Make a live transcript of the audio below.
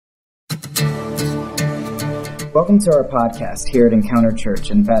Welcome to our podcast here at Encounter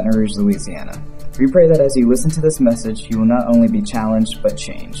Church in Baton Rouge, Louisiana. We pray that as you listen to this message, you will not only be challenged, but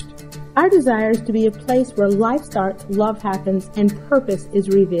changed. Our desire is to be a place where life starts, love happens, and purpose is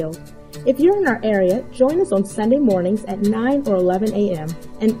revealed. If you're in our area, join us on Sunday mornings at 9 or 11 a.m.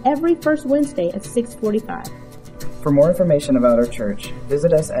 and every first Wednesday at 6:45. For more information about our church,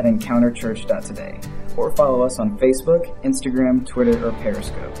 visit us at encounterchurch.today or follow us on Facebook, Instagram, Twitter, or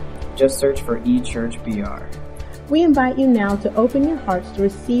Periscope. Just search for eChurchBR. We invite you now to open your hearts to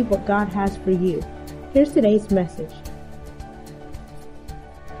receive what God has for you. Here's today's message.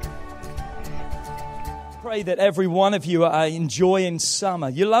 Pray that every one of you are enjoying summer.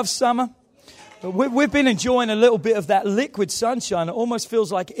 You love summer? We've been enjoying a little bit of that liquid sunshine. It almost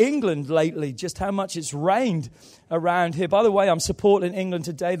feels like England lately, just how much it's rained around here. By the way, I'm supporting England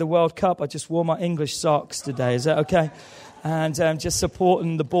today, the World Cup. I just wore my English socks today. Is that okay? And I'm just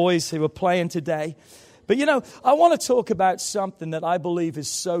supporting the boys who are playing today. But you know, I want to talk about something that I believe is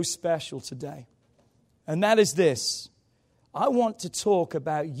so special today. And that is this. I want to talk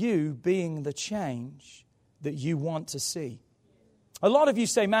about you being the change that you want to see. A lot of you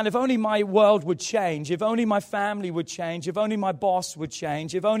say, man, if only my world would change, if only my family would change, if only my boss would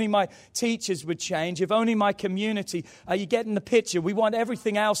change, if only my teachers would change, if only my community. Are you getting the picture? We want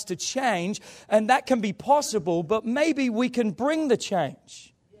everything else to change, and that can be possible, but maybe we can bring the change.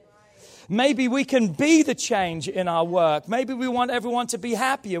 Maybe we can be the change in our work. Maybe we want everyone to be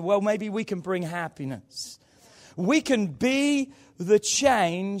happier. Well, maybe we can bring happiness. We can be the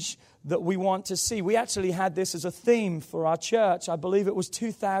change that we want to see. We actually had this as a theme for our church. I believe it was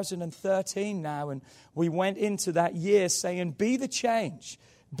 2013 now, and we went into that year saying, be the change,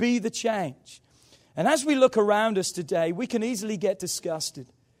 be the change. And as we look around us today, we can easily get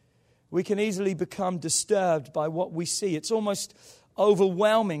disgusted. We can easily become disturbed by what we see. It's almost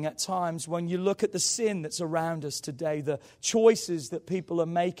overwhelming at times when you look at the sin that's around us today, the choices that people are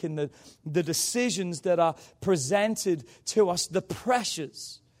making, the decisions that are presented to us, the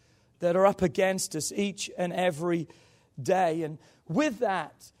pressures that are up against us each and every day. And with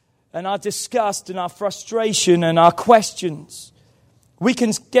that, and our disgust and our frustration and our questions, we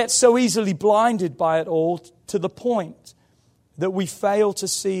can get so easily blinded by it all to the point that we fail to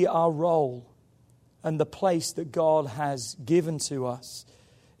see our role and the place that God has given to us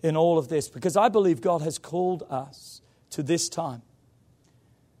in all of this. Because I believe God has called us to this time.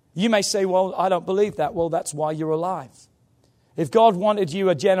 You may say, well, I don't believe that. Well, that's why you're alive. If God wanted you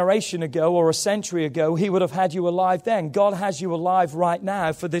a generation ago or a century ago, He would have had you alive then. God has you alive right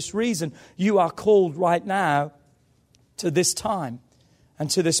now for this reason. You are called right now to this time and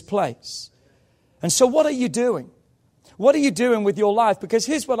to this place. And so what are you doing? What are you doing with your life? Because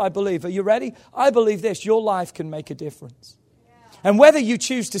here's what I believe. Are you ready? I believe this. Your life can make a difference. And whether you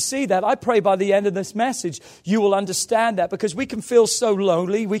choose to see that, I pray by the end of this message, you will understand that. Because we can feel so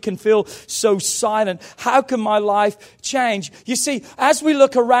lonely. We can feel so silent. How can my life change? You see, as we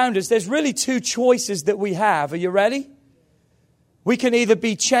look around us, there's really two choices that we have. Are you ready? We can either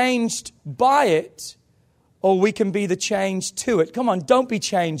be changed by it, or we can be the change to it. Come on, don't be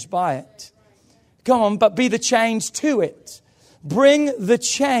changed by it. Come on, but be the change to it. Bring the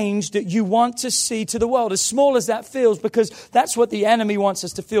change that you want to see to the world, as small as that feels, because that's what the enemy wants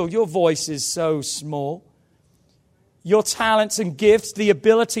us to feel. Your voice is so small. Your talents and gifts, the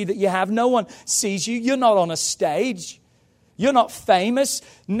ability that you have, no one sees you. You're not on a stage. You're not famous.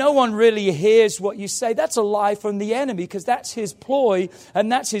 No one really hears what you say. That's a lie from the enemy, because that's his ploy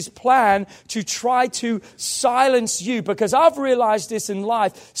and that's his plan to try to silence you. Because I've realized this in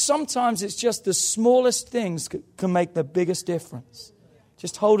life. Sometimes it's just the smallest things can make the biggest difference.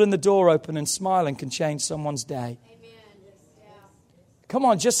 Just holding the door open and smiling can change someone's day. Come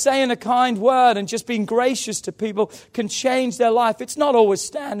on, just saying a kind word and just being gracious to people can change their life. It's not always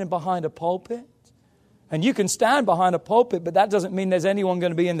standing behind a pulpit. And you can stand behind a pulpit, but that doesn't mean there's anyone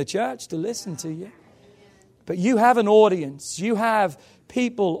going to be in the church to listen to you. But you have an audience. You have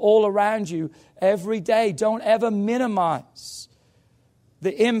people all around you every day. Don't ever minimize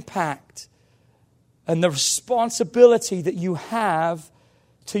the impact and the responsibility that you have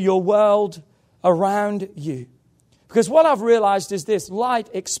to your world around you. Because what I've realized is this: light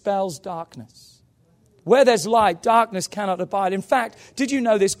expels darkness. Where there's light, darkness cannot abide. In fact, did you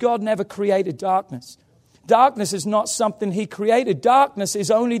know this? God never created darkness. Darkness is not something He created. Darkness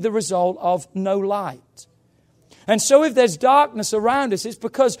is only the result of no light. And so if there's darkness around us, it's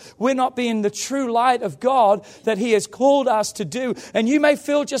because we're not being the true light of God that He has called us to do. And you may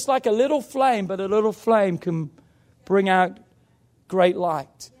feel just like a little flame, but a little flame can bring out great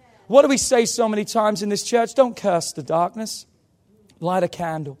light. What do we say so many times in this church? Don't curse the darkness. Light a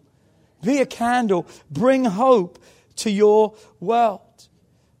candle. Be a candle. Bring hope to your world.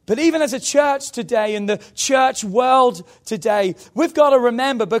 But even as a church today, in the church world today, we've got to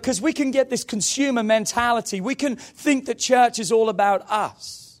remember, because we can get this consumer mentality. We can think that church is all about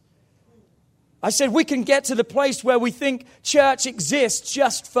us. I said we can get to the place where we think church exists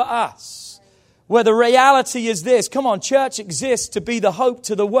just for us. Where the reality is this. Come on, church exists to be the hope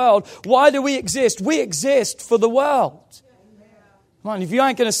to the world. Why do we exist? We exist for the world. Come on, if you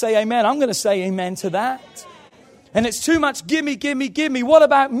ain't going to say amen, I'm going to say amen to that. And it's too much gimme, gimme, gimme. What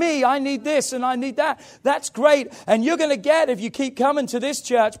about me? I need this and I need that. That's great. And you're going to get if you keep coming to this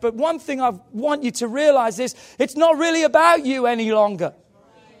church. But one thing I want you to realize is it's not really about you any longer.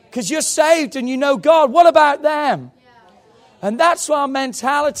 Because you're saved and you know God. What about them? And that's what our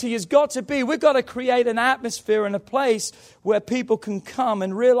mentality has got to be. We've got to create an atmosphere and a place where people can come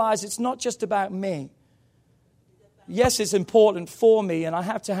and realize it's not just about me. Yes, it's important for me and I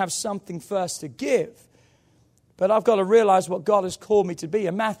have to have something first to give. But I've got to realize what God has called me to be.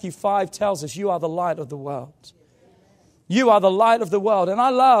 And Matthew 5 tells us you are the light of the world. You are the light of the world. And I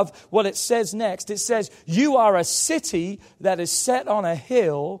love what it says next. It says you are a city that is set on a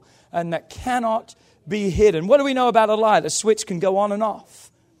hill and that cannot be hidden. What do we know about a light? A switch can go on and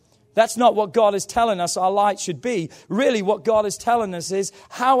off. That's not what God is telling us our light should be. Really what God is telling us is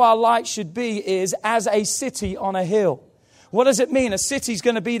how our light should be is as a city on a hill. What does it mean? A city's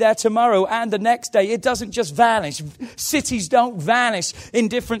going to be there tomorrow and the next day. It doesn't just vanish. Cities don't vanish in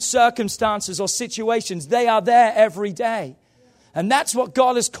different circumstances or situations. They are there every day. And that's what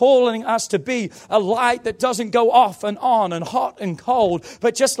God is calling us to be. A light that doesn't go off and on and hot and cold.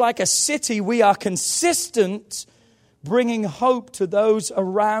 But just like a city, we are consistent, bringing hope to those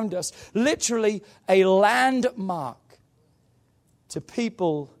around us. Literally a landmark to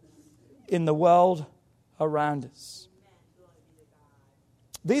people in the world around us.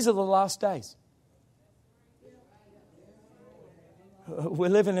 These are the last days. We're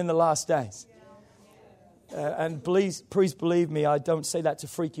living in the last days. And please believe me, I don't say that to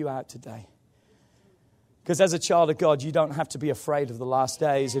freak you out today. Because as a child of God, you don't have to be afraid of the last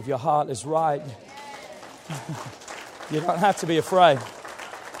days if your heart is right. You don't have to be afraid.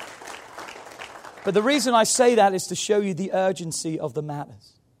 But the reason I say that is to show you the urgency of the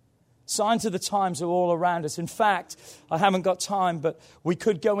matters. Signs of the times are all around us. In fact, I haven't got time, but we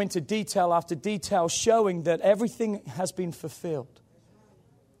could go into detail after detail showing that everything has been fulfilled.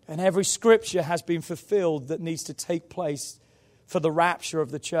 And every scripture has been fulfilled that needs to take place for the rapture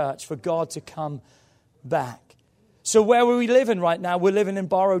of the church, for God to come back. So where are we living right now? We're living in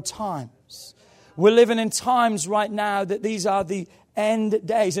borrowed times. We're living in times right now that these are the end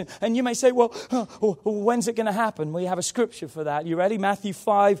days. And you may say, well, when's it going to happen? We have a scripture for that. You ready? Matthew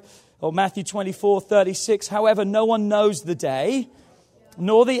 5 or Matthew 24:36. However, no one knows the day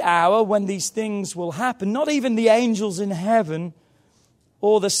nor the hour when these things will happen. Not even the angels in heaven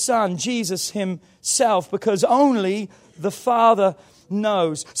or the Son, Jesus himself, because only the Father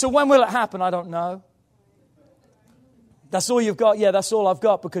knows. So when will it happen? I don't know. That's all you've got? Yeah, that's all I've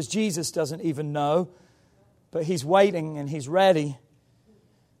got, because Jesus doesn't even know. But he's waiting and he's ready.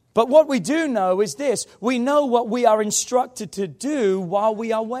 But what we do know is this. We know what we are instructed to do while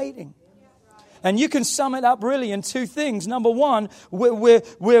we are waiting. And you can sum it up really in two things. Number one,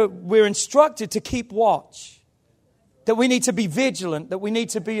 we're instructed to keep watch. That we need to be vigilant, that we need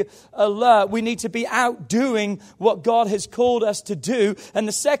to be alert, we need to be out doing what God has called us to do. And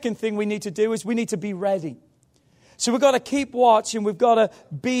the second thing we need to do is we need to be ready. So we've got to keep watch and we've got to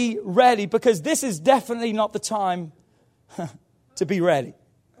be ready, because this is definitely not the time to be ready.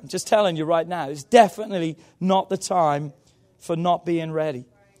 I'm just telling you right now, it's definitely not the time for not being ready.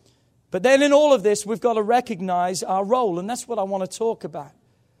 But then in all of this, we've got to recognize our role, and that's what I want to talk about.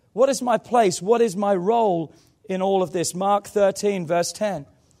 What is my place? What is my role in all of this? Mark 13, verse 10.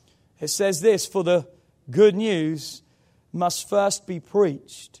 It says this, for the good news must first be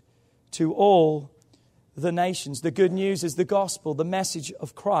preached to all the nations. The good news is the gospel, the message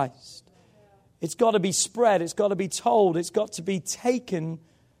of Christ. It's got to be spread. It's got to be told. It's got to be taken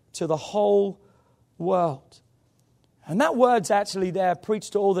to the whole world. And that word's actually there,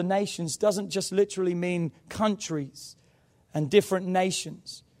 preached to all the nations, doesn't just literally mean countries and different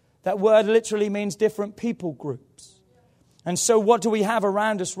nations. That word literally means different people groups. And so what do we have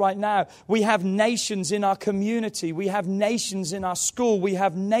around us right now? We have nations in our community. We have nations in our school. We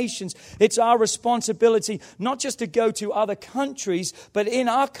have nations. It's our responsibility not just to go to other countries, but in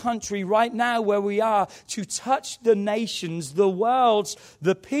our country right now where we are, to touch the nations, the worlds,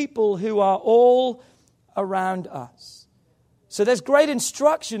 the people who are all around us. So there's great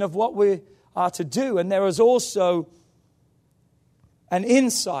instruction of what we are to do. And there is also an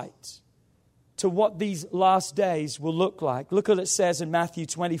insight to what these last days will look like. Look what it says in Matthew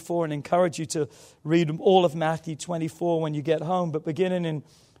 24, and encourage you to read all of Matthew 24 when you get home. But beginning in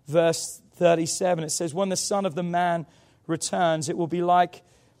verse 37, it says, when the Son of the Man returns, it will be like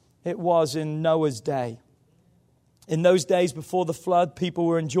it was in Noah's day. In those days before the flood, people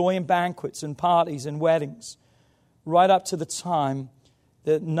were enjoying banquets and parties and weddings, right up to the time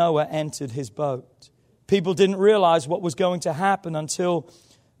that Noah entered his boat. People didn't realize what was going to happen until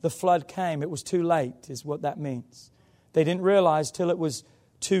the flood came. It was too late, is what that means. They didn't realize till it was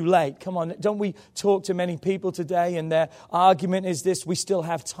too late. Come on, don't we talk to many people today and their argument is this: we still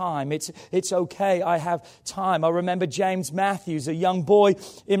have time. It's okay, I have time. I remember James Matthews, a young boy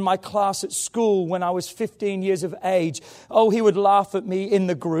in my class at school when I was 15 years of age. Oh, he would laugh at me in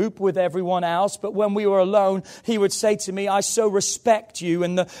the group with everyone else, but when we were alone, he would say to me, I so respect you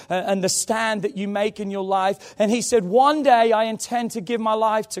and the stand that you make in your life. And he said, one day I intend to give my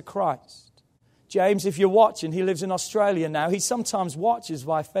life to Christ. James, if you're watching, he lives in Australia now. He sometimes watches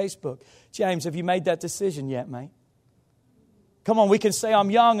via Facebook. James, have you made that decision yet, mate? Come on, we can say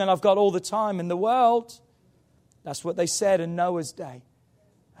I'm young and I've got all the time in the world. That's what they said in Noah's day.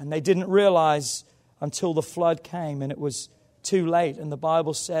 And they didn't realize until the flood came and it was too late. And the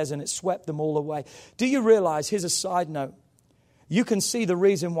Bible says, and it swept them all away. Do you realize, here's a side note, you can see the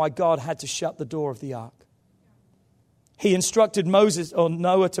reason why God had to shut the door of the ark. He instructed Moses or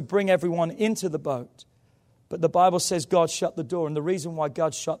Noah to bring everyone into the boat. But the Bible says God shut the door. And the reason why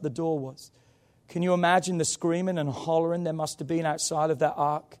God shut the door was, can you imagine the screaming and hollering there must have been outside of that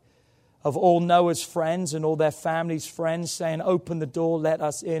ark of all Noah's friends and all their family's friends saying, open the door, let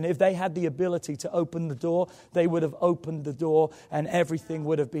us in. If they had the ability to open the door, they would have opened the door and everything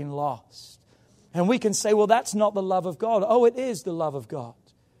would have been lost. And we can say, well, that's not the love of God. Oh, it is the love of God.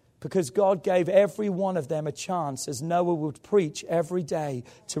 Because God gave every one of them a chance, as Noah would preach every day,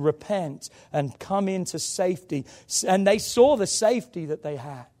 to repent and come into safety. And they saw the safety that they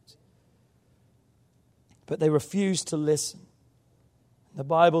had. But they refused to listen. The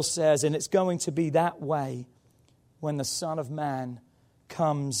Bible says, and it's going to be that way when the Son of Man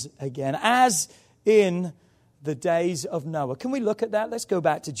comes again, as in the days of Noah. Can we look at that? Let's go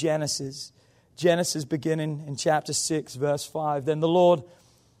back to Genesis. Genesis beginning in chapter 6, verse 5. Then the Lord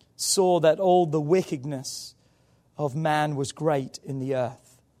saw that all the wickedness of man was great in the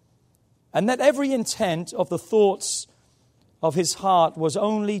earth, and that every intent of the thoughts of his heart was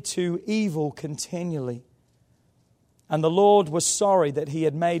only to evil continually. And the Lord was sorry that he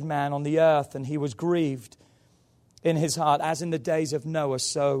had made man on the earth, and he was grieved in his heart, as in the days of Noah,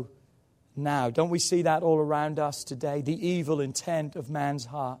 so now. Don't we see that all around us today? The evil intent of man's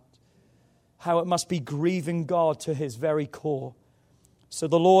heart. How it must be grieving God to his very core. So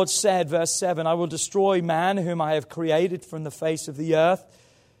the Lord said, verse 7, I will destroy man whom I have created from the face of the earth,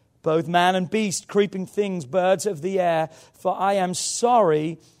 both man and beast, creeping things, birds of the air, for I am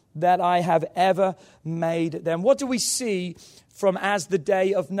sorry that I have ever made them. What do we see from as the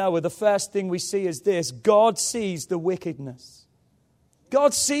day of Noah? The first thing we see is this: God sees the wickedness.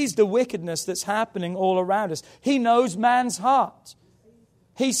 God sees the wickedness that's happening all around us. He knows man's heart.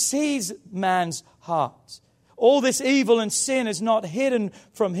 He sees man's heart. All this evil and sin is not hidden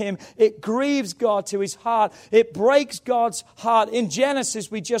from him. It grieves God to his heart. It breaks God's heart. In Genesis,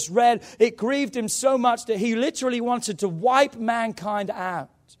 we just read, it grieved him so much that he literally wanted to wipe mankind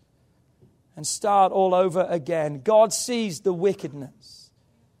out and start all over again. God sees the wickedness.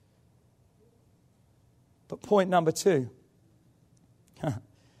 But point number 2,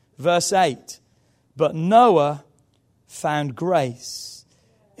 verse 8, but Noah found grace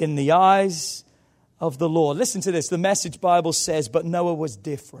in the eyes of the Lord. Listen to this. The Message Bible says, but Noah was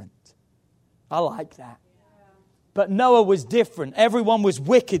different. I like that. But Noah was different. Everyone was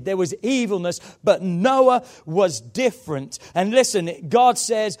wicked. There was evilness, but Noah was different. And listen, God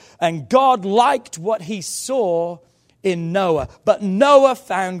says, and God liked what he saw in Noah. But Noah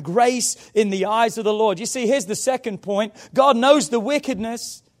found grace in the eyes of the Lord. You see, here's the second point. God knows the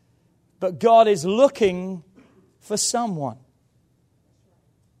wickedness, but God is looking for someone.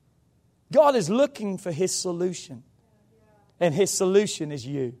 God is looking for his solution. And his solution is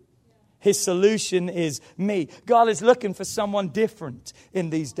you. His solution is me. God is looking for someone different in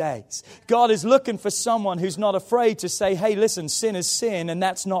these days. God is looking for someone who's not afraid to say, hey, listen, sin is sin and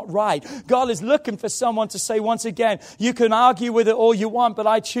that's not right. God is looking for someone to say, once again, you can argue with it all you want, but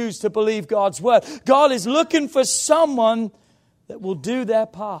I choose to believe God's word. God is looking for someone that will do their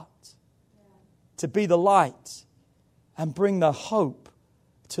part to be the light and bring the hope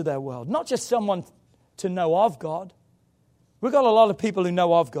to their world. Not just someone to know of God. We've got a lot of people who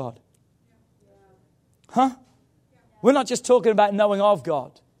know of God. Huh? We're not just talking about knowing of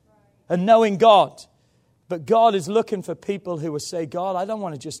God. and knowing God. But God is looking for people who will say, God, I don't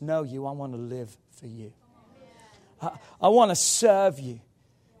want to just know you. I want to live for you. I want to serve you.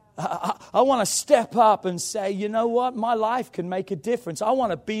 I want to step up and say, you know what? My life can make a difference. I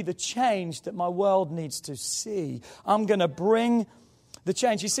want to be the change that my world needs to see. I'm going to bring the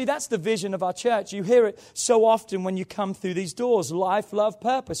change. You see, that's the vision of our church. You hear it so often when you come through these doors. Life, love,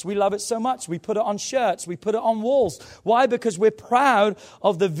 purpose. We love it so much. We put it on shirts. We put it on walls. Why? Because we're proud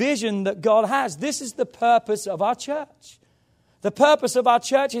of the vision that God has. This is the purpose of our church. The purpose of our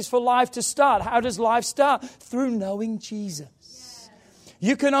church is for life to start. How does life start? Through knowing Jesus.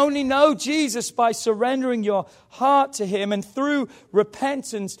 You can only know Jesus by surrendering your heart to Him, and through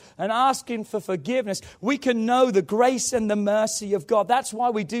repentance and asking for forgiveness, we can know the grace and the mercy of God. That's why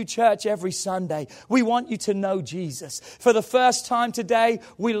we do church every Sunday. We want you to know Jesus. For the first time today,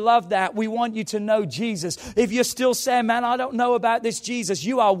 we love that. We want you to know Jesus. If you're still saying, man, I don't know about this Jesus,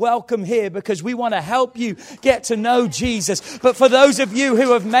 you are welcome here because we want to help you get to know Jesus. But for those of you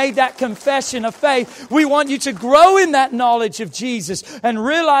who have made that confession of faith, we want you to grow in that knowledge of Jesus and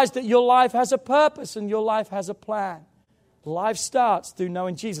realize that your life has a purpose and your life has a plan. Life starts through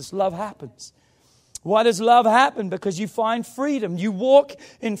knowing Jesus. Love happens. Why does love happen? Because you find freedom. You walk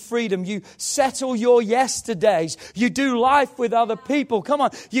in freedom. You settle your yesterdays. You do life with other people. Come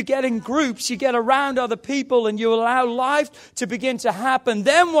on. You get in groups. You get around other people and you allow life to begin to happen.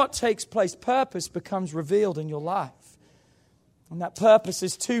 Then what takes place? Purpose becomes revealed in your life. And that purpose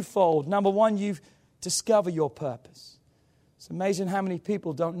is twofold. Number one, you discover your purpose. It's amazing how many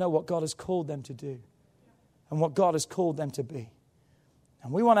people don't know what God has called them to do and what God has called them to be.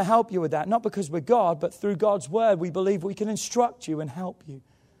 And we want to help you with that, not because we're God, but through God's Word, we believe we can instruct you and help you.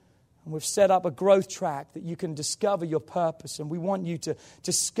 And we've set up a growth track that you can discover your purpose, and we want you to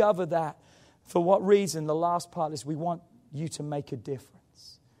discover that. For what reason? The last part is we want you to make a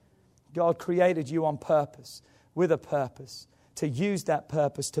difference. God created you on purpose, with a purpose, to use that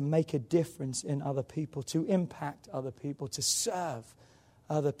purpose to make a difference in other people, to impact other people, to serve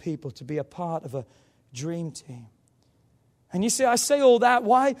other people, to be a part of a dream team. And you say, I say all that,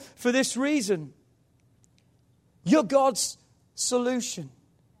 why? For this reason. You're God's solution.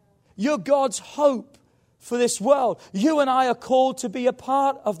 You're God's hope for this world. You and I are called to be a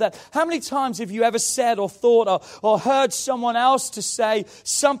part of that. How many times have you ever said or thought or heard someone else to say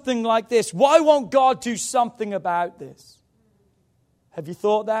something like this? Why won't God do something about this? Have you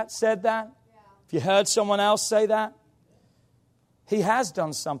thought that, said that? Yeah. Have you heard someone else say that? He has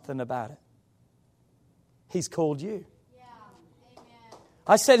done something about it. He's called you. Yeah. Amen.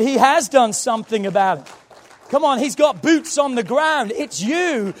 I said He has done something about it. Come on, He's got boots on the ground. It's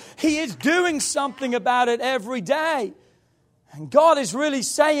you. He is doing something about it every day. And God is really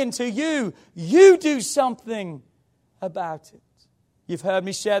saying to you, you do something about it. You've heard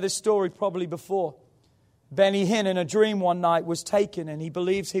me share this story probably before. Benny Hinn in a dream one night was taken, and he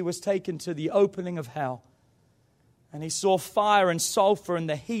believes he was taken to the opening of hell. And he saw fire and sulfur and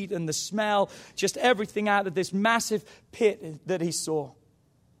the heat and the smell, just everything out of this massive pit that he saw.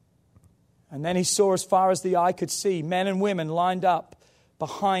 And then he saw as far as the eye could see, men and women lined up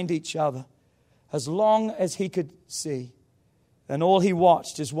behind each other, as long as he could see. And all he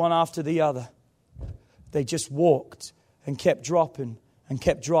watched is one after the other. They just walked and kept dropping and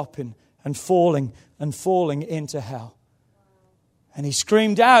kept dropping and falling into hell. And he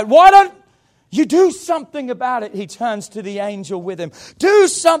screamed out, why don't you do something about it? He turns to the angel with him. Do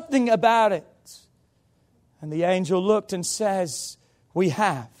something about it. And the angel looked and says, we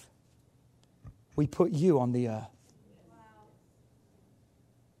have. We put you on the earth.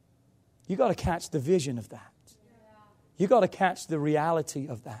 You got to catch the vision of that. You got to catch the reality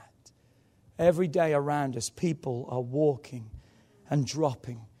of that. Every day around us, people are walking and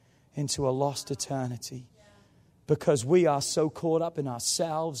dropping into a lost eternity because we are so caught up in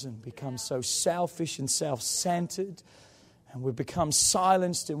ourselves and become so selfish and self-centered, and we become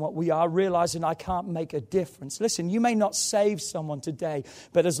silenced in what we are, realizing I can't make a difference. Listen, you may not save someone today,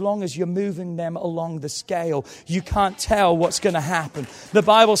 but as long as you're moving them along the scale, you can't tell what's going to happen. The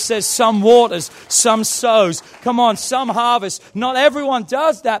Bible says some waters, some sows. Come on, some harvest. Not everyone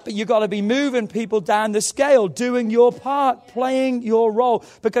does that, but you've got to be moving people down the scale, doing your part, playing your role.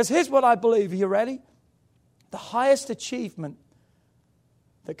 Because here's what I believe. Are you ready? The highest achievement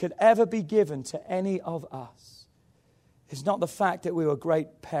that could ever be given to any of us it's not the fact that we were a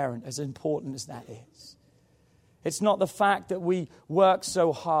great parent, as important as that is. It's not the fact that we worked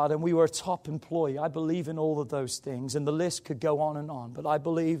so hard and we were a top employee. I believe in all of those things, and the list could go on and on. But I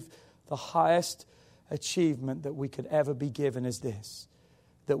believe the highest achievement that we could ever be given is this,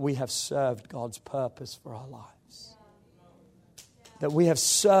 that we have served God's purpose for our lives. that we have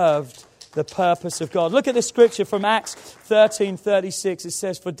served the purpose of God. Look at this scripture from Acts 13:36. It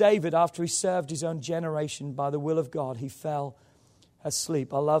says, for David, after he served his own generation by the will of God, he fell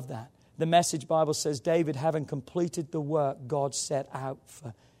asleep. I love that. The Message Bible says, David, having completed the work God set out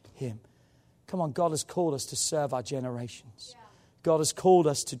for him. Come on, God has called us to serve our generations. God has called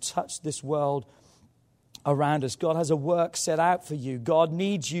us to touch this world around us. God has a work set out for you. God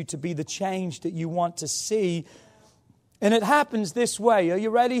needs you to be the change that you want to see. And it happens this way. Are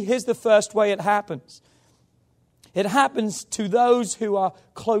you ready? Here's the first way it happens. It happens to those who are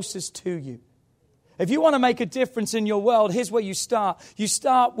closest to you. If you want to make a difference in your world, here's where you start. You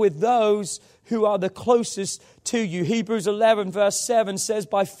start with those who are the closest to you. Hebrews 11 verse 7 says,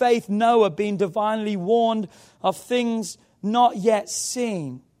 by faith Noah, being divinely warned of things not yet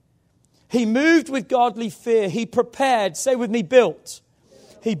seen, he moved with godly fear. He prepared, say with me, built.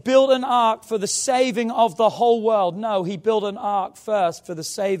 He built an ark for the saving of the whole world. No, he built an ark first for the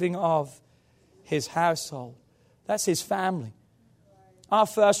saving of his household. That's his family. Our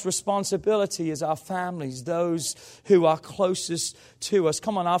first responsibility is our families, those who are closest to us.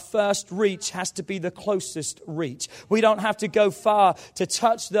 Come on, our first reach has to be the closest reach. We don't have to go far to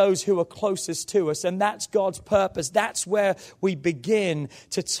touch those who are closest to us. And that's God's purpose. That's where we begin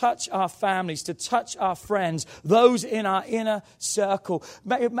to touch our families, to touch our friends, those in our inner circle.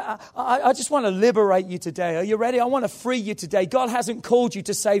 I just want to liberate you today. Are you ready? I want to free you today. God hasn't called you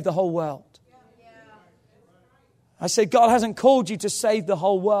to save the whole world. I said, God hasn't called you to save the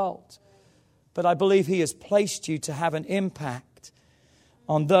whole world. But I believe He has placed you to have an impact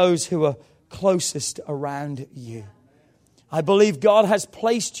on those who are closest around you. I believe God has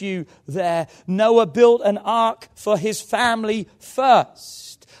placed you there. Noah built an ark for his family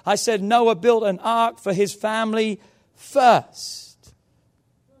first. I said Noah built an ark for his family first.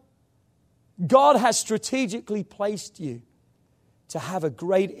 God has strategically placed you to have a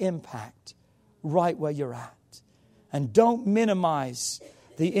great impact right where you're at. And don't minimize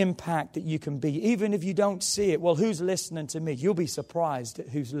the impact that you can be, even if you don't see it. Well, who's listening to me? You'll be surprised at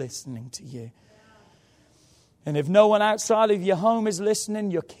who's listening to you. And if no one outside of your home is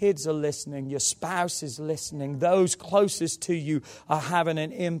listening, your kids are listening, your spouse is listening, those closest to you are having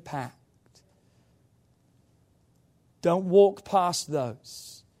an impact. Don't walk past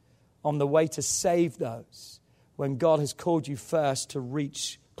those on the way to save those when God has called you first to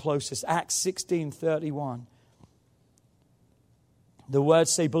reach closest. Acts 16:31. The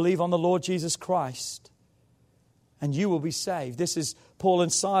words say, believe on the Lord Jesus Christ and you will be saved. This is Paul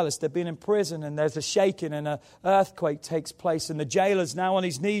and Silas. They've been in prison and there's a shaking and an earthquake takes place. And the jailer's now on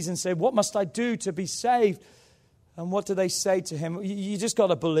his knees and said, what must I do to be saved? And what do they say to him? You just got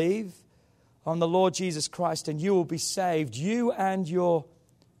to believe on the Lord Jesus Christ and you will be saved, you and your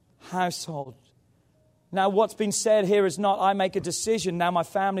household. Now, what's been said here is not, I make a decision, now my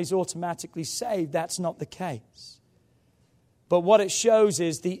family's automatically saved. That's not the case. But what it shows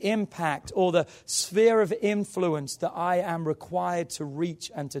is the impact or the sphere of influence that I am required to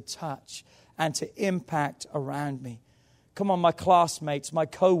reach and to touch and to impact around me. Come on, my classmates, my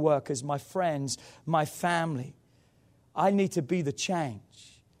co-workers, my friends, my family. I need to be the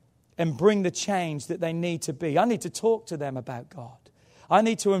change and bring the change that they need to be. I need to talk to them about God. I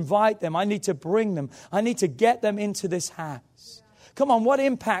need to invite them. I need to bring them. I need to get them into this house. Come on, what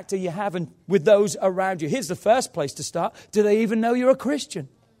impact are you having with those around you? Here's the first place to start. Do they even know you're a Christian?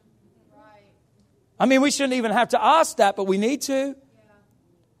 I mean, we shouldn't even have to ask that, but we need to.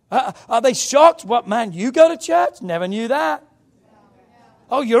 Are they shocked? What, man, you go to church? Never knew that.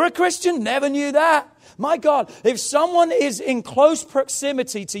 Oh, you're a Christian? Never knew that. My God, if someone is in close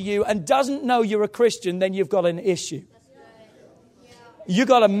proximity to you and doesn't know you're a Christian, then you've got an issue. You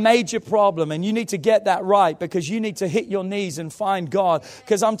got a major problem and you need to get that right because you need to hit your knees and find God.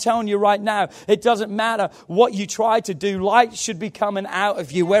 Because I'm telling you right now, it doesn't matter what you try to do. Light should be coming out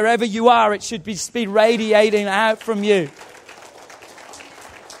of you. Wherever you are, it should be radiating out from you.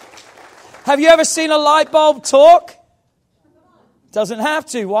 Have you ever seen a light bulb talk? Doesn't have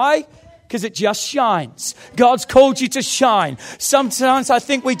to. Why? Because it just shines. God's called you to shine. Sometimes I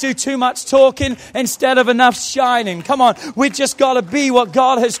think we do too much talking instead of enough shining. Come on, we just got to be what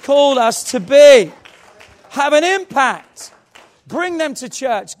God has called us to be. Have an impact. Bring them to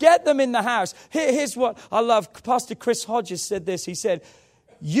church. Get them in the house. Here's what I love. Pastor Chris Hodges said this. He said,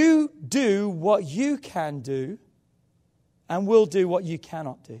 you do what you can do and we'll do what you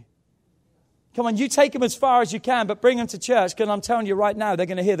cannot do. Come on, you take them as far as you can, but bring them to church because I'm telling you right now, they're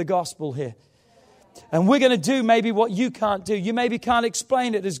going to hear the gospel here. And we're going to do maybe what you can't do. You maybe can't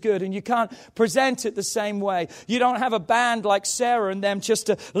explain it as good, and you can't present it the same way. You don't have a band like Sarah and them just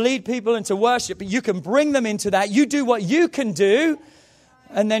to lead people into worship, but you can bring them into that. You do what you can do,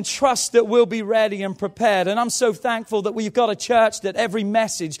 and then trust that we'll be ready and prepared. And I'm so thankful that we've got a church that every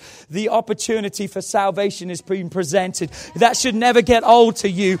message, the opportunity for salvation is being presented. That should never get old to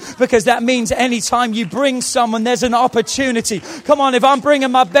you, because that means anytime you bring someone, there's an opportunity. Come on, if I'm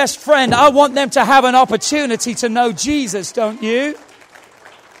bringing my best friend, I want them to have an opportunity to know Jesus, don't you?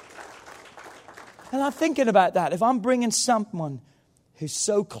 And I'm thinking about that. If I'm bringing someone who's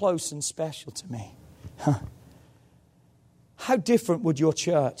so close and special to me, how different would you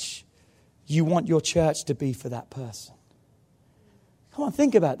want your church to be for that person? Come on,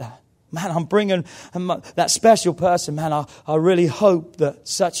 think about that. Man, I'm bringing that special person. Man, I really hope that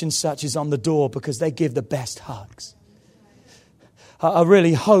such and such is on the door because they give the best hugs. I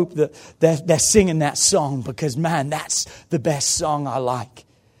really hope that they're singing that song because, man, that's the best song I like.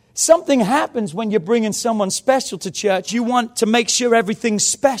 Something happens when you're bringing someone special to church. You want to make sure everything's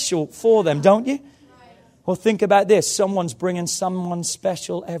special for them, don't you? Well, think about this. Someone's bringing someone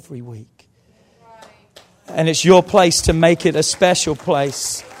special every week. And it's your place to make it a special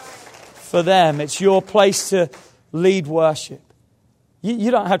place for them. It's your place to lead worship.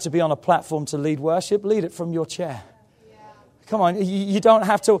 You don't have to be on a platform to lead worship. Lead it from your chair. Come on, you don't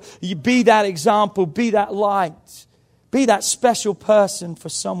have to be that example, be that light, be that special person for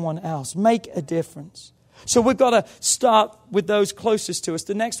someone else. Make a difference. So we've got to start with those closest to us.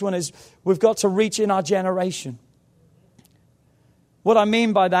 The next one is we've got to reach in our generation. What I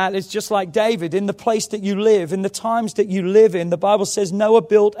mean by that is just like David, in the place that you live, in the times that you live in, the Bible says Noah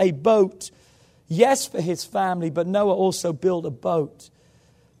built a boat, yes, for his family, but Noah also built a boat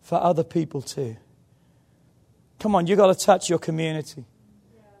for other people too. Come on, you've got to touch your community.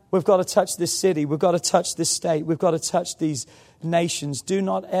 We've got to touch this city. We've got to touch this state. We've got to touch these nations. Do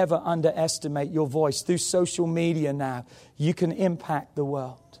not ever underestimate your voice. Through social media now, you can impact the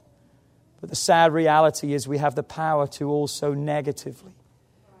world. But the sad reality is we have the power to also negatively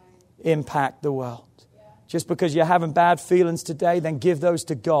impact the world. Just because you're having bad feelings today, then give those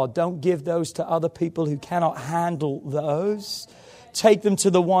to God. Don't give those to other people who cannot handle those. Take them to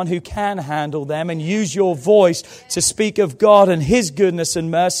the one who can handle them, and use your voice to speak of God and His goodness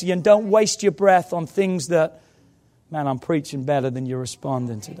and mercy. And don't waste your breath on things that, man, I'm preaching better than you're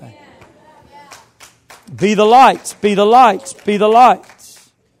responding today. Be the light, be the light, be the light.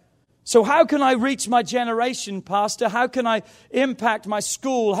 So how can I reach my generation, Pastor? How can I impact my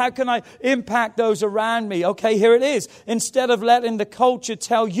school? How can I impact those around me? Okay, here it is. Instead of letting the culture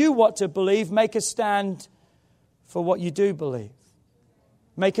tell you what to believe, make a stand for what you do believe.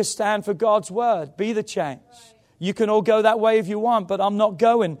 Make a stand for God's word. Be the change. You can all go that way if you want, but I'm not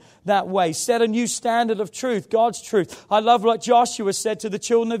going that way. Set a new standard of truth, God's truth. I love what Joshua said to the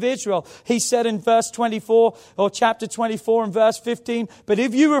children of Israel. He said in verse 24, or chapter 24 and verse 15, but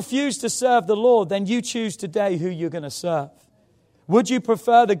if you refuse to serve the Lord, then you choose today who you're going to serve. Would you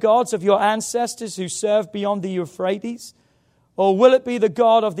prefer the gods of your ancestors who served beyond the Euphrates? Or will it be the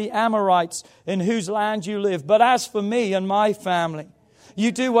God of the Amorites in whose land you live? But as for me and my family,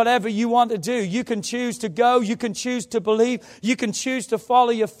 you do whatever you want to do. You can choose to go. You can choose to believe. You can choose to follow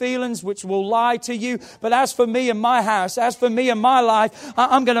your feelings, which will lie to you. But as for me and my house, as for me and my life,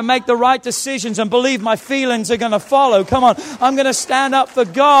 I'm going to make the right decisions and believe my feelings are going to follow. Come on. I'm going to stand up for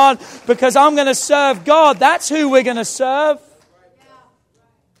God because I'm going to serve God. That's who we're going to serve.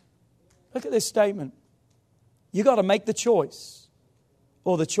 Look at this statement. You got to make the choice,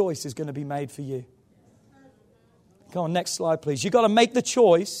 or the choice is going to be made for you. Come on, next slide, please. You've got to make the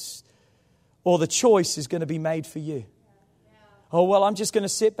choice, or the choice is going to be made for you. Oh, well, I'm just going to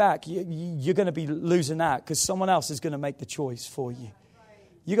sit back. You're going to be losing out because someone else is going to make the choice for you.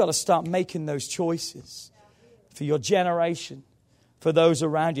 You've got to start making those choices for your generation, for those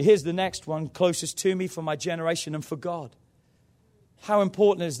around you. Here's the next one, closest to me, for my generation and for God. How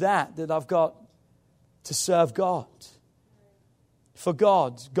important is that I've got to serve God? For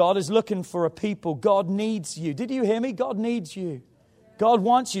God. God is looking for a people. God needs you. Did you hear me? God needs you. God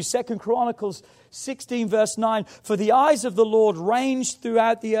wants you. 2 Chronicles 16 verse 9. For the eyes of the Lord range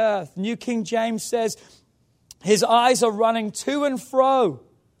throughout the earth. New King James says, His eyes are running to and fro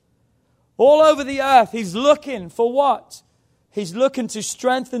all over the earth. He's looking for what? He's looking to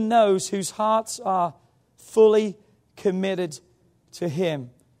strengthen those whose hearts are fully committed to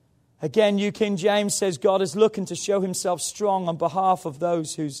Him. Again, New King James says God is looking to show Himself strong on behalf of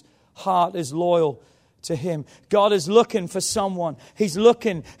those whose heart is loyal to Him. God is looking for someone. He's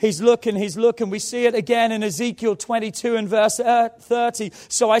looking. We see it again in Ezekiel 22 and verse 30.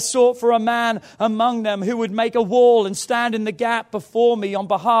 So I sought for a man among them who would make a wall and stand in the gap before me on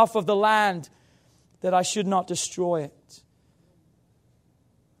behalf of the land, that I should not destroy it.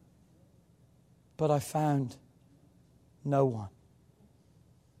 But I found no one.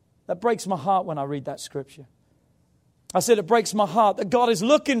 That breaks my heart when I read that scripture. I said it breaks my heart that God is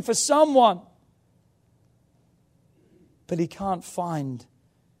looking for someone, but He can't find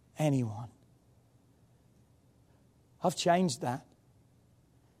anyone. I've changed that.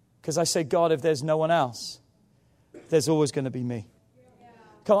 Because I say, God, if there's no one else, there's always going to be me.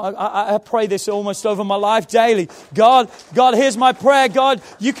 Come on, I pray this almost over my life daily. God, here's my prayer. God,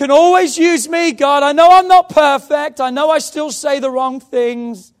 you can always use me. God, I know I'm not perfect. I know I still say the wrong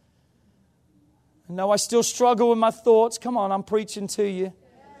things. I know I still struggle with my thoughts. Come on, I'm preaching to you.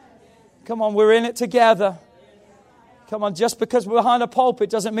 Come on, we're in it together. Come on, just because we're behind a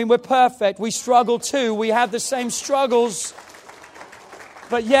pulpit doesn't mean we're perfect. We struggle too. We have the same struggles.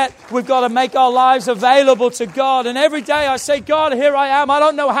 But yet, we've got to make our lives available to God. And every day I say, God, here I am. I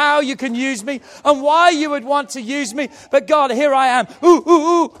don't know how you can use me and why you would want to use me. But God, here I am.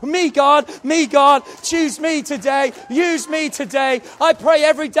 Me, God. Choose me today. Use me today. I pray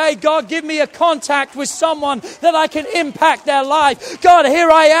every day, God, give me a contact with someone that I can impact their life. God,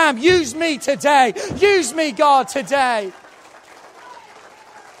 here I am. Use me today. Use me, God, today.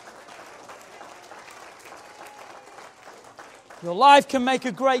 Your life can make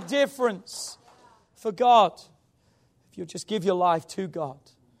a great difference for God if you just give your life to God.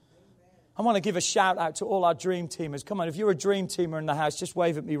 I want to give a shout out to all our dream teamers. Come on, if you're a dream teamer in the house, just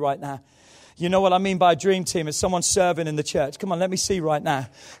wave at me right now. You know what I mean by a dream team? It's someone serving in the church. Come on, let me see right now.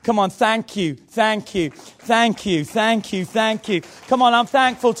 Come on, thank you. Come on, I'm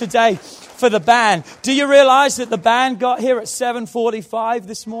thankful today for the band. Do you realize that the band got here at 7:45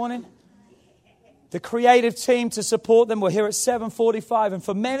 this morning? The creative team to support them were here at 7:45. And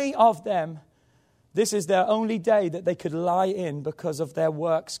for many of them, this is their only day that they could lie in because of their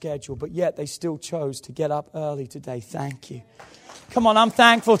work schedule. But yet they still chose to get up early today. Thank you. Come on, I'm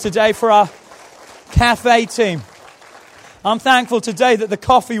thankful today for our cafe team. I'm thankful today that the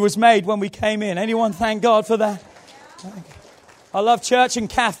coffee was made when we came in. Anyone thank God for that? I love church and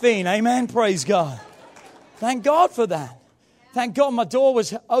caffeine. Amen. Praise God. Thank God for that. Thank God my door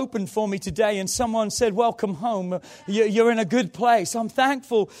was opened for me today and someone said, welcome home. You're in a good place. I'm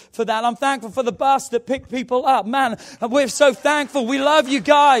thankful for that. I'm thankful for the bus that picked people up. Man, we're so thankful. We love you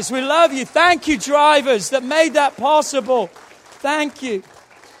guys. We love you. Thank you, drivers, that made that possible. Thank you.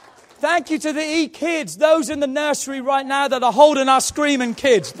 Thank you to the E-Kids, those in the nursery right now that are holding our screaming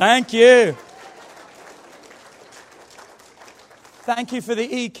kids. Thank you. Thank you for the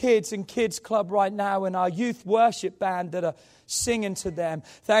E-Kids and Kids Club right now and our youth worship band that are singing to them.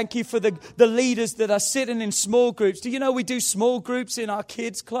 Thank you for the leaders that are sitting in small groups. Do you know we do small groups in our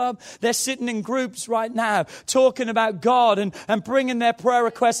Kids Club? They're sitting in groups right now talking about God and bringing their prayer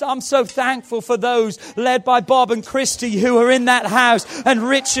requests. I'm so thankful for those led by Bob and Christy who are in that house and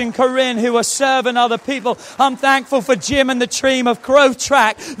Rich and Corinne who are serving other people. I'm thankful for Jim and the team of Growth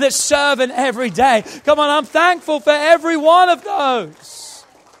Track that's serving every day. Come on, I'm thankful for every one of those.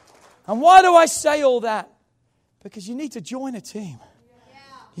 And why do I say all that? Because you need to join a team.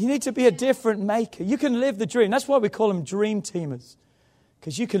 You need to be a difference maker. You can live the dream. That's why we call them dream teamers.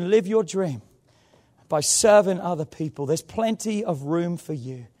 Because you can live your dream by serving other people. There's plenty of room for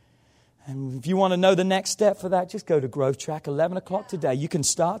you. And if you want to know the next step for that, just go to Growth Track, 11 o'clock today. You can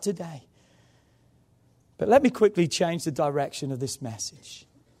start today. But let me quickly change the direction of this message.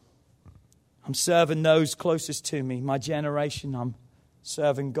 I'm serving those closest to me, my generation. I'm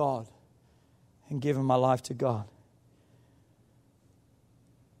serving God and giving my life to God.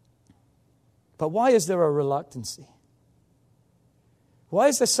 But why is there a reluctancy? Why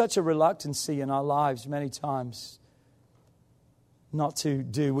is there such a reluctancy in our lives many times not to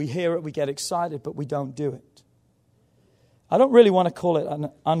do? We hear it, we get excited, but we don't do it. I don't really want to call it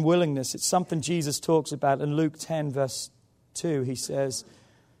an unwillingness. It's something Jesus talks about in Luke 10, verse 2. He says,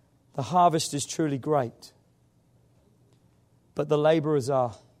 the harvest is truly great, but the laborers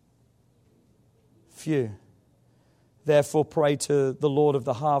are few. Therefore, pray to the Lord of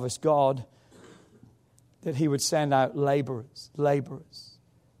the harvest, God, that He would send out laborers.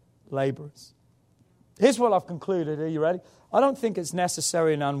 Here's what I've concluded. Are you ready? I don't think it's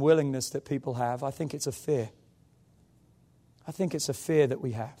necessarily an unwillingness that people have. I think it's a fear. I think it's a fear that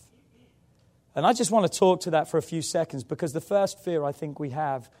we have. And I just want to talk to that for a few seconds because the first fear I think we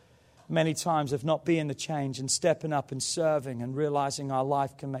have many times of not being the change and stepping up and serving and realizing our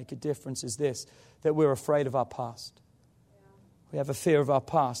life can make a difference is this, that we're afraid of our past. We have a fear of our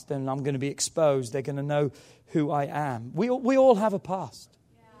past, then I'm going to be exposed. They're going to know who I am. We all have a past.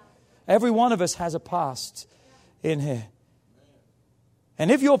 Every one of us has a past in here.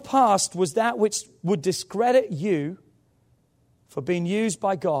 And if your past was that which would discredit you for being used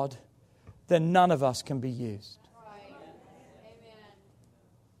by God, then none of us can be used.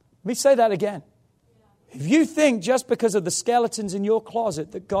 Let me say that again. If you think just because of the skeletons in your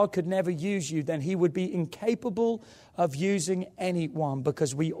closet that God could never use you, then He would be incapable of using anyone,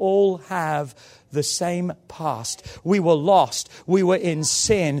 because we all have the same past. We were lost. We were in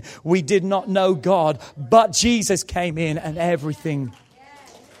sin. We did not know God. But Jesus came in and everything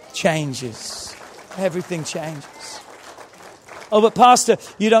changes. Everything changes. Oh, but Pastor,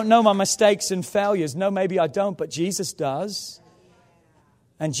 you don't know my mistakes and failures. No, maybe I don't, but Jesus does.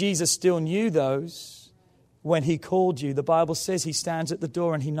 And Jesus still knew those. When He called you, the Bible says He stands at the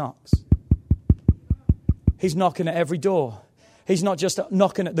door and He knocks. He's knocking at every door. He's not just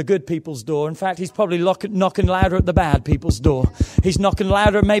knocking at the good people's door. In fact, He's probably knocking louder at the bad people's door. He's knocking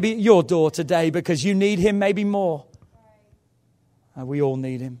louder maybe at your door today because you need Him maybe more. And we all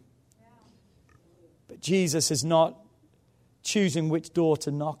need Him. But Jesus is not choosing which door to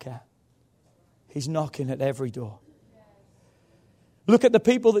knock at. He's knocking at every door. Look at the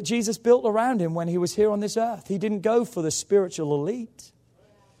people that Jesus built around Him when He was here on this earth. He didn't go for the spiritual elite.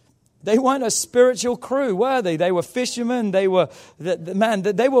 They weren't a spiritual crew, were they? They were fishermen. They were,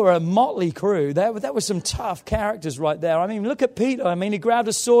 they were a motley crew. That was some tough characters right there. I mean, look at Peter. I mean, he grabbed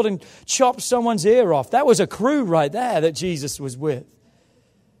a sword and chopped someone's ear off. That was a crew right there that Jesus was with.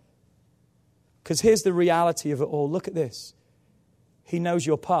 Because here's the reality of it all. Look at this. He knows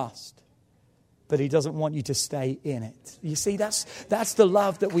your past, but He doesn't want you to stay in it. You see, that's the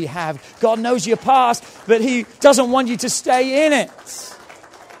love that we have. God knows your past, but He doesn't want you to stay in it.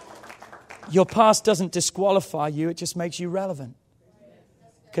 Your past doesn't disqualify you. It just makes you relevant.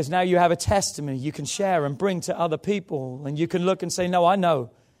 Because now you have a testimony you can share and bring to other people. And you can look and say, no, I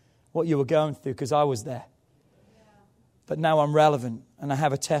know what you were going through because I was there. But now I'm relevant and I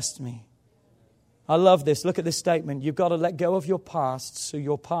have a testimony. I love this. Look at this statement. You've got to let go of your past so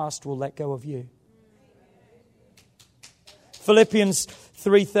your past will let go of you. Philippians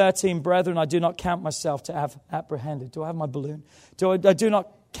 3:13, brethren, I do not count myself to have apprehended. Do I have my balloon? I do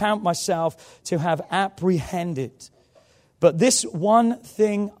not count myself to have apprehended. But this one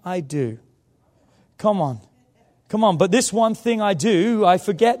thing I do. Come on. But this one thing I do, I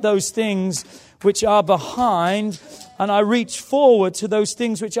forget those things which are behind and I reach forward to those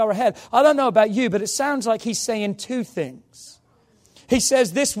things which are ahead. I don't know about you, but it sounds like he's saying two things. He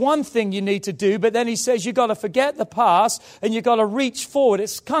says this one thing you need to do, but then he says you've got to forget the past and you've got to reach forward.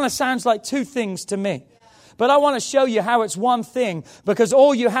 It kind of sounds like two things to me. But I want to show you how it's one thing, because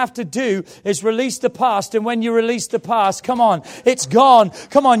all you have to do is release the past. And when you release the past, come on, it's gone.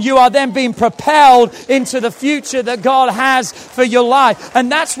 Come on, you are then being propelled into the future that God has for your life.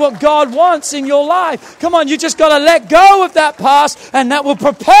 And that's what God wants in your life. Come on, you just got to let go of that past and that will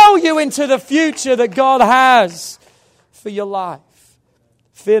propel you into the future that God has for your life.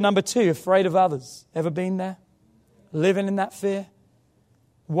 Fear number 2, afraid of others. Ever been there? Living in that fear?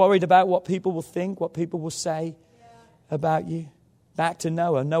 Worried about what people will think, what people will say about you. Back to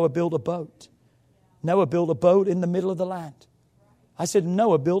Noah. Noah built a boat. Noah built a boat in the middle of the land. I said,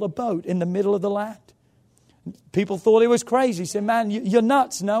 Noah built a boat in the middle of the land. People thought he was crazy. He said, man, you're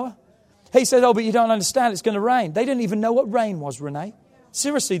nuts, Noah. He said, oh, but you don't understand. It's going to rain. They didn't even know what rain was, Renee.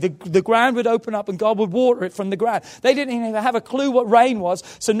 Seriously, the ground would open up and God would water it from the ground. They didn't even have a clue what rain was.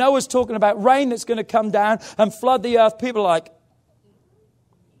 So Noah's talking about rain that's going to come down and flood the earth. People are like,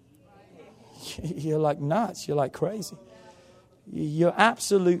 you're like nuts. You're like crazy. You're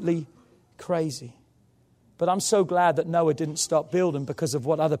absolutely crazy. But I'm so glad that Noah didn't stop building because of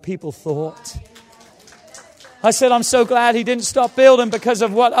what other people thought. I said, I'm so glad he didn't stop building because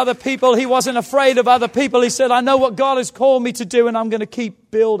of what other people, he wasn't afraid of other people. He said, I know what God has called me to do and I'm going to keep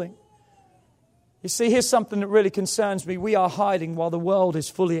building. You see, here's something that really concerns me. We are hiding while the world is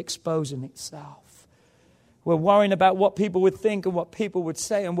fully exposing itself. We're worrying about what people would think and what people would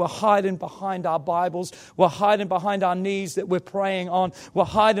say. And we're hiding behind our Bibles. We're hiding behind our knees that we're praying on. We're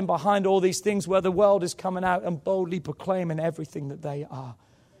hiding behind all these things where the world is coming out and boldly proclaiming everything that they are.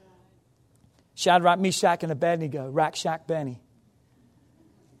 Shadrach, Meshach, and Abednego, Rakshak, Benny.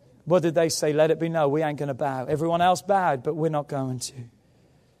 What did they say? Let it be known, we ain't going to bow. Everyone else bowed, but we're not going to.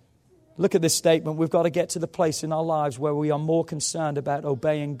 Look at this statement. We've got to get to the place in our lives where we are more concerned about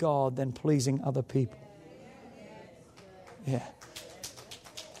obeying God than pleasing other people. Yeah.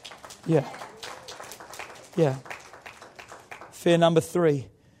 Yeah. Yeah. Fear number 3,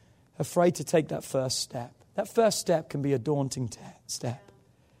 afraid to take that first step. That first step can be a daunting step.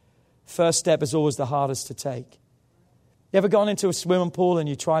 First step is always the hardest to take. You ever gone into a swimming pool and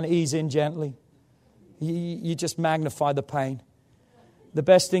you're trying to ease in gently? You just magnify the pain. The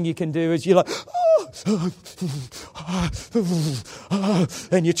best thing you can do is you're like,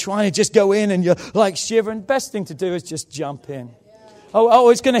 and you're trying to just go in and you're like shivering. Best thing to do is just jump in. Oh,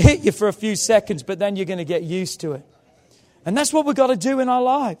 it's going to hit you for a few seconds, but then you're going to get used to it. And that's what we've got to do in our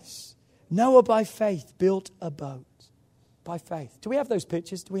lives. Noah, by faith, built a boat. By faith. Do we have those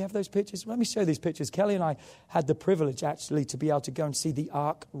pictures? Let me show these pictures. Kelly and I had the privilege, actually, to be able to go and see the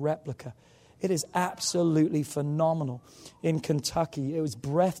Ark replica. It is absolutely phenomenal in Kentucky. It was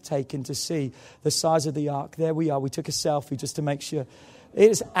breathtaking to see the size of the Ark. There we are. We took a selfie just to make sure.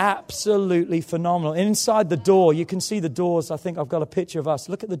 It is absolutely phenomenal. And inside the door, you can see the doors. I think I've got a picture of us.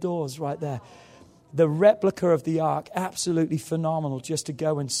 Look at the doors right there. The replica of the Ark, absolutely phenomenal just to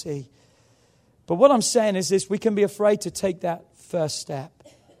go and see. But what I'm saying is this, we can be afraid to take that first step.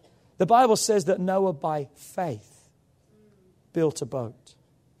 The Bible says that Noah, by faith, built a boat.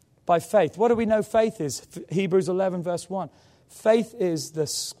 By faith. What do we know faith is? Hebrews 11 verse 1. Faith is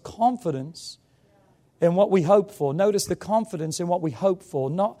the confidence in what we hope for. Notice the confidence in what we hope for,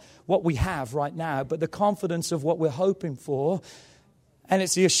 not what we have right now, but the confidence of what we're hoping for. And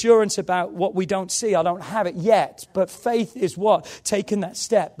it's the assurance about what we don't see. I don't have it yet. But faith is what? Taking that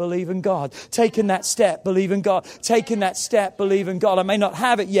step, believe in God. Taking that step, believe in God. Taking that step, believe in God. I may not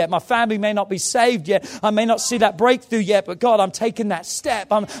have it yet. My family may not be saved yet. I may not see that breakthrough yet. But God, I'm taking that step.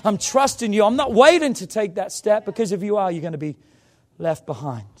 I'm trusting you. I'm not waiting to take that step, because if you are, you're going to be left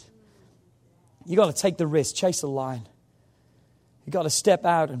behind. You've got to take the risk. Chase a line. You've got to step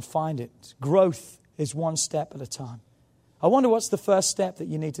out and find it. Growth is one step at a time. I wonder what's the first step that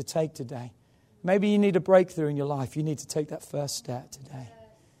you need to take today. Maybe you need a breakthrough in your life. You need to take that first step today.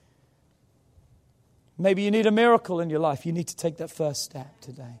 Maybe you need a miracle in your life. You need to take that first step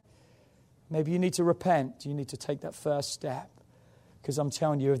today. Maybe you need to repent. You need to take that first step. Because I'm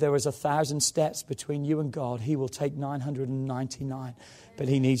telling you, if there was 1,000 steps between you and God, He will take 999. But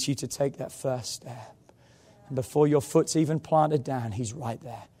He needs you to take that first step. And before your foot's even planted down, He's right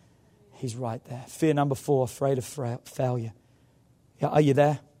there. He's right there. Fear number 4, afraid of failure. Yeah, are you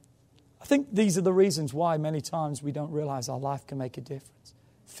there? I think these are the reasons why many times we don't realize our life can make a difference.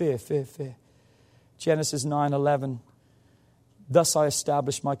 Fear. Genesis 9:11. Thus I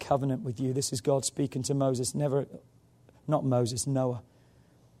established my covenant with you. This is God speaking to Moses. Noah.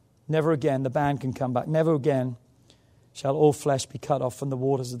 Never again, the band can come back. Never again shall all flesh be cut off from the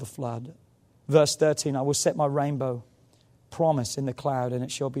waters of the flood. Verse 13. I will set my rainbow promise in the cloud, and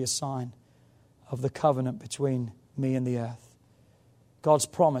it shall be a sign of the covenant between me and the earth. God's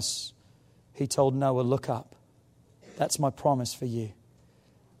promise, He told Noah, look up. That's my promise for you.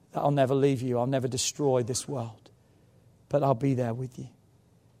 That I'll never leave you. I'll never destroy this world. But I'll be there with you.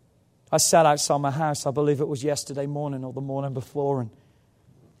 I sat outside my house, I believe it was yesterday morning or the morning before, and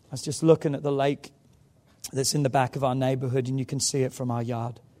I was just looking at the lake that's in the back of our neighborhood, and you can see it from our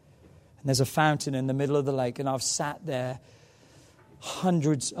yard. And there's a fountain in the middle of the lake, and I've sat there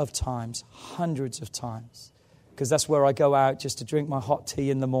hundreds of times, because that's where I go out just to drink my hot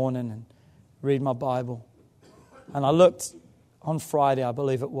tea in the morning and read my Bible. And I looked on Friday, I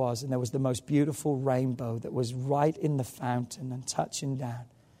believe it was, and there was the most beautiful rainbow that was right in the fountain and touching down.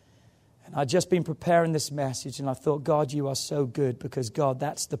 And I'd just been preparing this message, and I thought, God, you are so good, because God,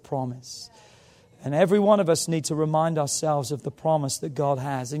 that's the promise. And every one of us need to remind ourselves of the promise that God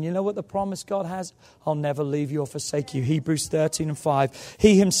has. And you know what the promise God has? I'll never leave you or forsake you. Hebrews 13:5.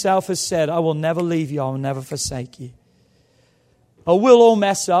 He Himself has said, I will never leave you, I will never forsake you. Oh, we'll all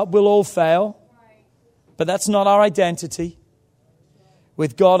mess up, we'll all fail. But that's not our identity.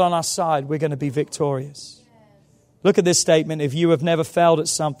 With God on our side, we're going to be victorious. Look at this statement. If you have never failed at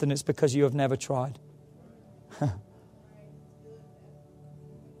something, it's because you have never tried.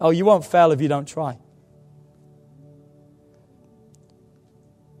 Oh, you won't fail if you don't try.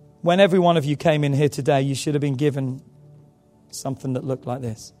 When every one of you came in here today, you should have been given something that looked like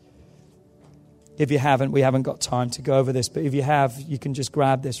this. If you haven't, we haven't got time to go over this. But if you have, you can just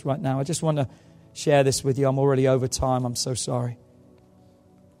grab this right now. I just want to share this with you. I'm already over time. I'm so sorry.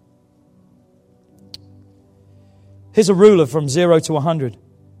 Here's a ruler from 0 to 100.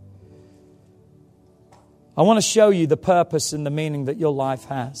 I want to show you the purpose and the meaning that your life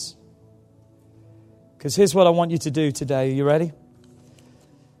has. Because here's what I want you to do today. Are you ready?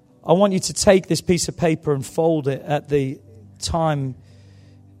 I want you to take this piece of paper and fold it at the time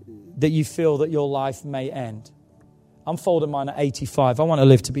that you feel that your life may end. I'm folding mine at 85. I want to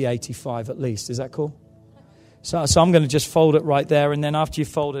live to be 85 at least. Is that cool? So I'm going to just fold it right there. And then after you've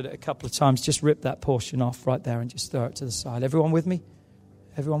folded it a couple of times, just rip that portion off right there and just throw it to the side. Everyone with me?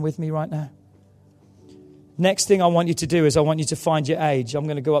 Everyone with me right now? Next thing I want you to do is I want you to find your age. I'm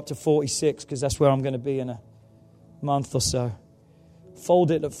going to go up to 46 because that's where I'm going to be in a month or so.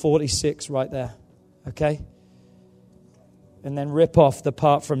 Fold it at 46 right there. Okay? And then rip off the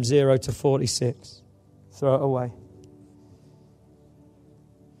part from 0 to 46. Throw it away.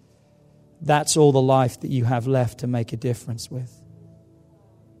 That's all the life that you have left to make a difference with.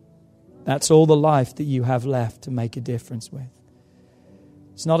 That's all the life that you have left to make a difference with.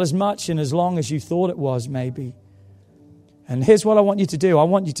 It's not as much and as long as you thought it was, maybe. And here's what I want you to do. I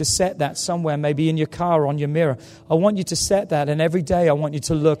want you to set that somewhere, maybe in your car or on your mirror. I want you to set that, and every day I want you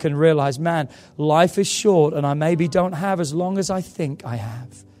to look and realize, man, life is short and I maybe don't have as long as I think I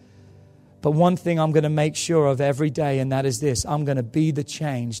have. But one thing I'm going to make sure of every day, and that is this: I'm going to be the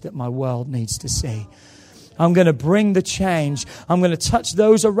change that my world needs to see. I'm going to bring the change. I'm going to touch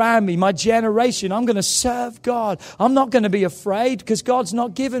those around me, my generation. I'm going to serve God. I'm not going to be afraid because God's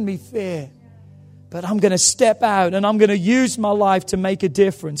not given me fear. But I'm going to step out and I'm going to use my life to make a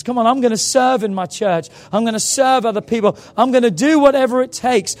difference. Come on, I'm going to serve in my church. I'm going to serve other people. I'm going to do whatever it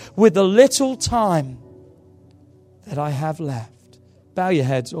takes with the little time that I have left. Bow your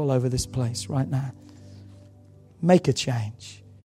heads all over this place right now. Make a change.